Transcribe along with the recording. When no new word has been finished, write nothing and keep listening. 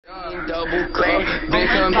Double cup, big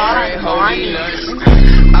Campari, holy nuts.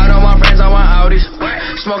 Out of my friends, I want Audis.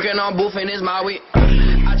 Smoking on booth and it's my weed.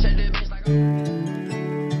 I check the bitch like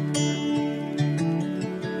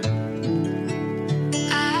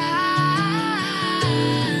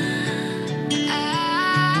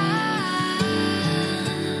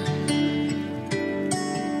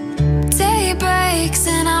day breaks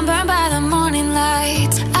and I'm burned by the morning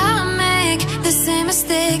light. I make the same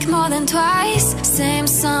mistake more than twice. Same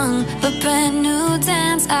song, but brand new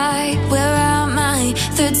dance. I wear out my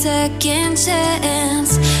third second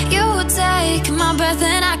chance. You take my breath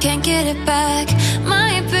and I can't get it back.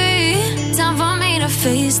 Might be time for me to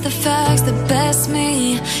face the facts. The best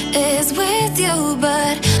me is with you,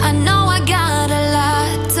 but I know I got a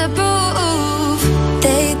lot to prove.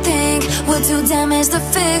 They think we're too damaged to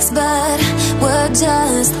fix, but we're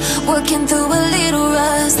just working through a little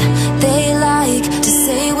rust. They like to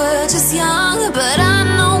say we're just young, but I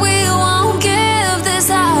know we won't give this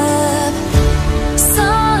up.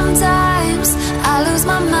 Sometimes I lose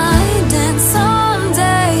my mind, and some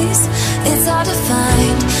days it's hard to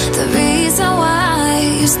find the reason why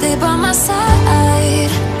you stay by my side.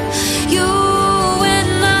 You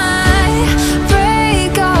and I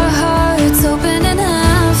break our hearts open in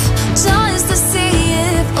half, just to see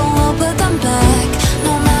if we'll put them back.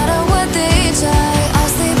 No matter what they try,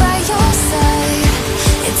 I'll stay by your side.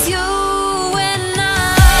 It's you and I.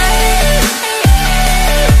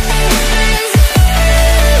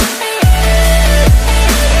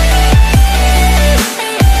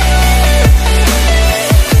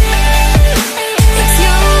 It's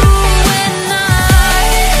you and I.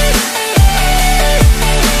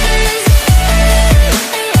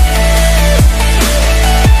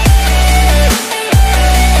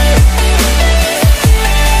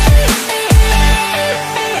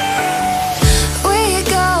 We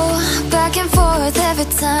go back and forth every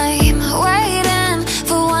time, waiting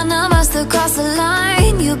for one of us to cross the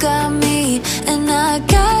line. You got me and I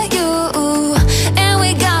got you, and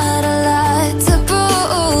we got a lot to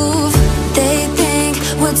prove. They think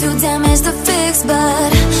we're too damaged to fix,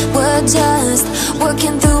 but we're just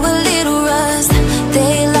working through a little rust.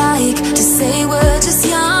 They like to say we're just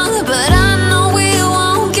young, but I know we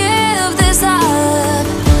won't give this up.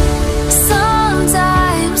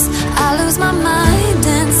 Sometimes I lose my mind,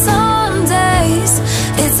 and some days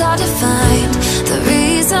it's hard to find the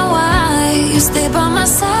reason why you stay by my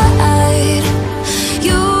side.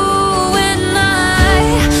 You and I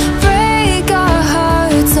break our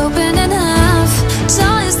hearts open in half,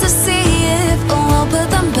 just to see if we'll put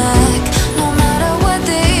them back. No matter what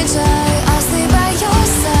they try, I'll stay by your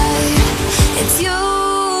side. It's you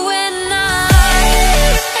and I.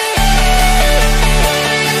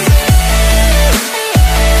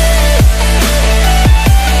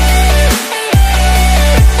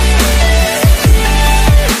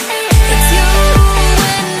 It's you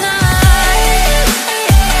and I.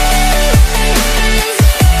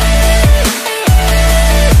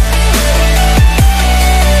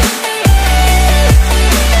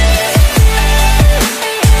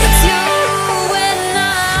 It's you and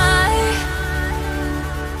I.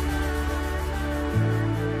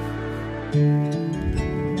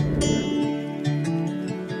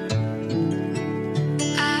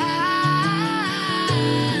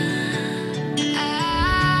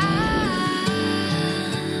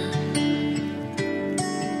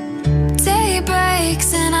 Day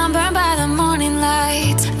breaks and I'm burned by the morning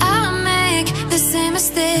light. I make the same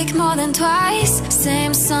mistake more than twice.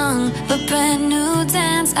 Same song, but brand new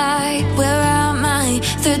dance. I wear out my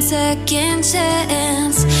third second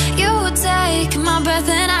chance. You take my breath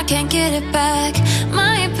and I can't get it back.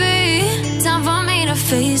 Might be time for me to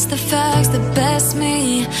face the facts. The best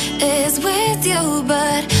me is with you,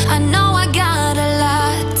 but I know I got a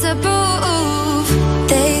lot to prove.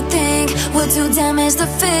 They think we're too damaged to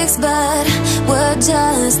fix, but we're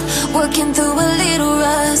just working through a little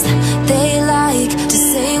rust. They like to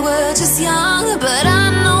say we're just young, but I